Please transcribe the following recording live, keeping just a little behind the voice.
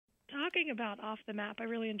talking about Off the Map, I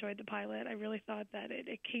really enjoyed the pilot. I really thought that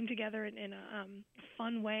it came together in a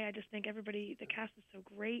fun way. I just think everybody, the cast is so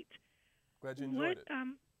great. Glad you enjoyed it.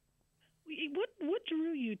 What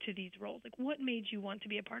drew you to these roles? Like, what made you want to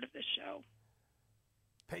be a part of this show?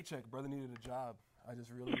 Paycheck. Brother needed a job. I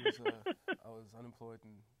just really was, I was unemployed.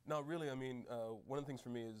 And no, really, I mean, one of the things for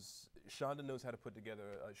me is Shonda knows how to put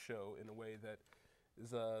together a show in a way that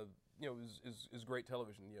is, you know, is great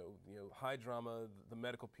television. You know, high drama, the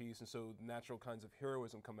medical piece, and so natural kinds of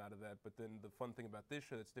heroism come out of that. But then the fun thing about this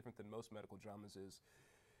show that's different than most medical dramas is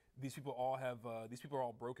these people all have, these people are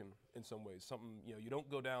all broken in some ways. Something, you know, you don't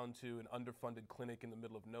go down to an underfunded clinic in the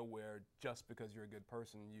middle of nowhere just because you're a good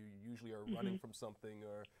person. You usually are running from something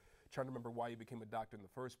or trying to remember why you became a doctor in the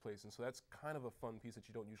first place. And so that's kind of a fun piece that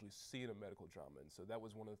you don't usually see in a medical drama. And so that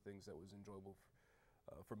was one of the things that was enjoyable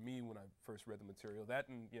for me when I first read the material. That,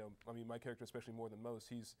 and, you know, I mean, my character, especially more than most,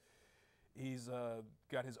 he's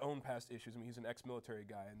got his own past issues. I mean, he's an ex-military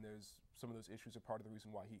guy, and there's some of those issues are part of the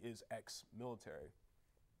reason why he is ex-military.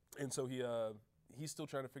 And so he's still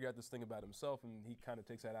trying to figure out this thing about himself, and he kind of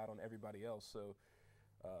takes that out on everybody else. So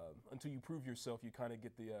until you prove yourself, you kind of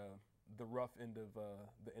get the rough end of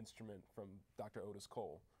the instrument from Dr. Otis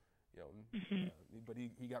Cole. You know, but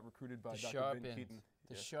he got recruited by Dr. Ben Keaton.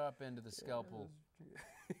 The sharp end of the scalpel.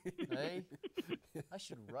 Hey, I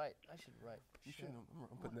should write. You should.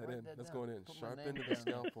 I'm putting that in. That's going in. Sharp end of the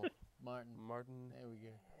scalpel. Martin. There we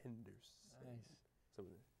go. Henderson. Nice. So,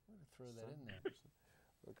 I'm gonna throw that in there.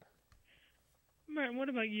 Okay. Martin, what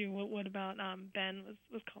about you? What about Ben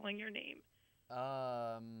was calling your name?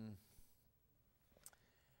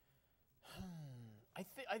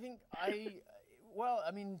 Well,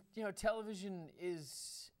 I mean, you know, television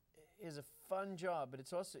is a fun job, but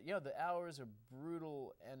it's also, you know, the hours are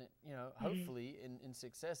brutal, and it, you know, hopefully in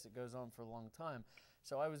success it goes on for a long time.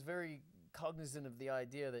 So I was very cognizant of the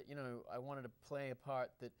idea that, you know, I wanted to play a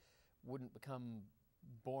part that wouldn't become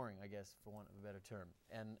boring, I guess, for want of a better term.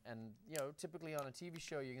 And you know, typically on a TV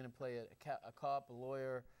show you're going to play a cop, a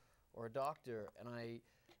lawyer, or a doctor. And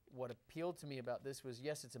what appealed to me about this was,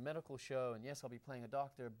 yes, it's a medical show, and yes, I'll be playing a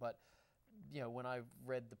doctor, but you know, when I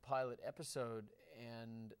read the pilot episode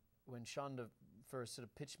and when Shonda first sort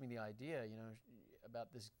of pitched me the idea, you know,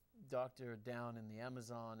 about this doctor down in the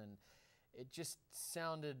Amazon, and it just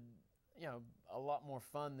sounded, you know, a lot more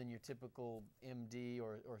fun than your typical MD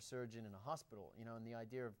or surgeon in a hospital, you know, and the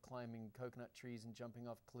idea of climbing coconut trees and jumping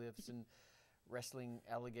off cliffs and wrestling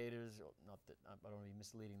alligators, not that, I don't want to be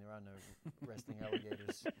misleading, there are no wrestling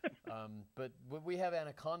alligators, but we have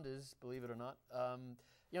anacondas, believe it or not.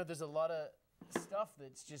 You know, there's a lot of stuff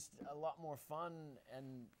that's just a lot more fun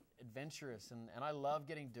and adventurous, and I love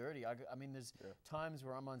getting dirty. I mean, there's times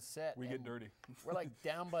where I'm on set. We get dirty. We're like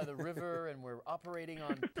down by the river, and we're operating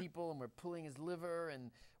on people, and we're pulling his liver, and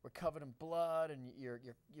we're covered in blood, and you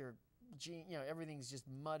know, everything's just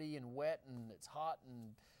muddy and wet, and it's hot,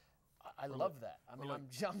 and I love that. I mean, I'm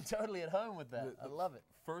totally at home with that. I love it.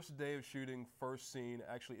 First day of shooting, first scene,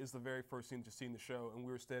 actually is the very first scene that you see in the show, and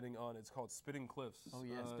we were standing on, it's called Spitting Cliffs. Oh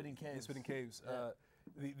yeah, Spitting Caves. Yeah, Spitting Caves. Yeah.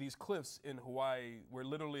 These cliffs in Hawaii, where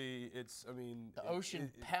literally it's, I mean, the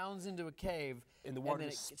ocean pounds into a cave, and the water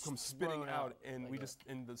comes spitting out, and like we just,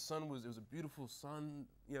 and the sun it was a beautiful sun,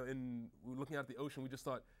 you know, and we were looking out at the ocean. We just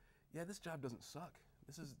thought, yeah, this job doesn't suck.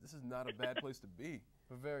 This is not a bad place to be.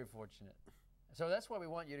 We're very fortunate. So that's why we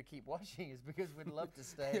want you to keep watching, is because we'd love to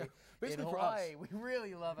stay in Hawaii. We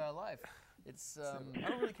really love our life. It's I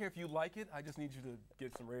don't really care if you like it. I just need you to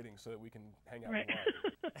get some ratings so that we can hang out in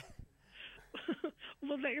Hawaii.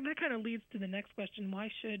 Well, that kind of leads to the next question. Why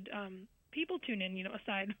should people tune in, you know,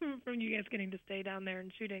 aside from you guys getting to stay down there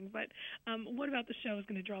and shooting, but what about the show is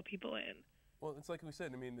going to draw people in? Well, it's like we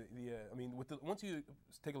said. I mean, once you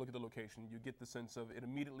take a look at the location, you get the sense of it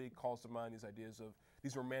immediately calls to mind these ideas of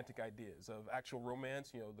these romantic ideas of actual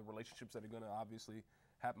romance. You know, the relationships that are going to obviously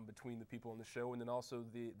happen between the people in the show, and then also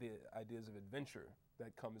the ideas of adventure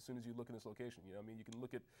that come as soon as you look in this location. You know, I mean, you can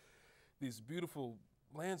look at these beautiful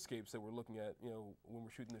landscapes that we're looking at, you know, when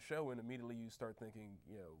we're shooting the show, and immediately you start thinking,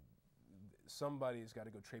 you know, somebody's got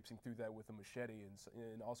to go traipsing through that with a machete,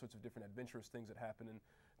 and all sorts of different adventurous things that happen, and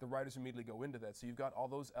the writers immediately go into that. So you've got all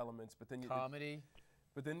those elements, but then comedy.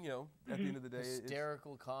 But then, you know, at the end of the day,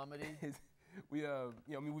 hysterical comedy. You know,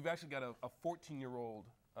 I mean, we've actually got a 14-year-old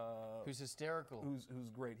who's hysterical. Who's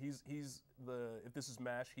great. He's if this is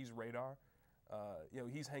MASH, he's Radar. You know,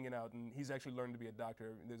 he's hanging out, and he's actually learning to be a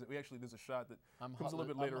doctor. There's a shot that comes a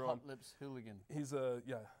little bit later on. I'm Hot Lips hooligan. He's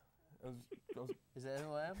yeah. Is that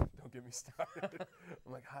who I am? Don't get me started.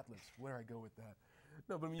 I'm like, Hot Lips. Where do I go with that?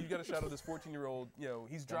 No, but I mean, you got a shot of this 14-year-old. You know,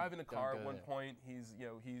 he's driving a car at one point. He's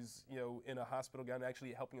in a hospital gown,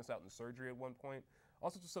 actually helping us out in surgery at one point. All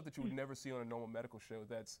sorts of stuff that you would never see on a normal medical show.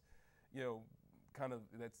 That's, kind of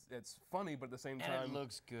that's funny, but at the same time, and it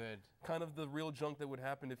looks good. Kind of the real junk that would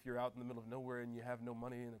happen if you're out in the middle of nowhere and you have no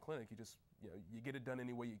money in a clinic. You just, you get it done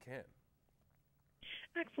any way you can.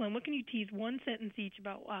 Excellent. What can you tease one sentence each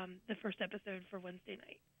about the first episode for Wednesday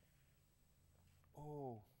night?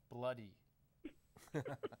 Oh, bloody.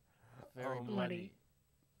 Very bloody.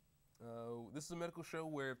 This is a medical show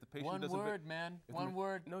where if the patient one doesn't... word, man. One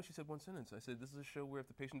word. No, she said one sentence. I said this is a show where if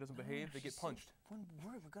the patient doesn't behave, they get punched. One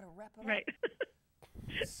word. We've got to wrap it up. Right.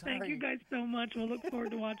 Thank you guys so much. We'll look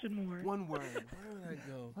forward to watching more. One word. Where did I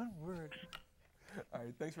go? One word. All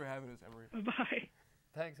right. Thanks for having us, Emery. Bye-bye.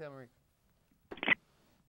 Thanks, Emery.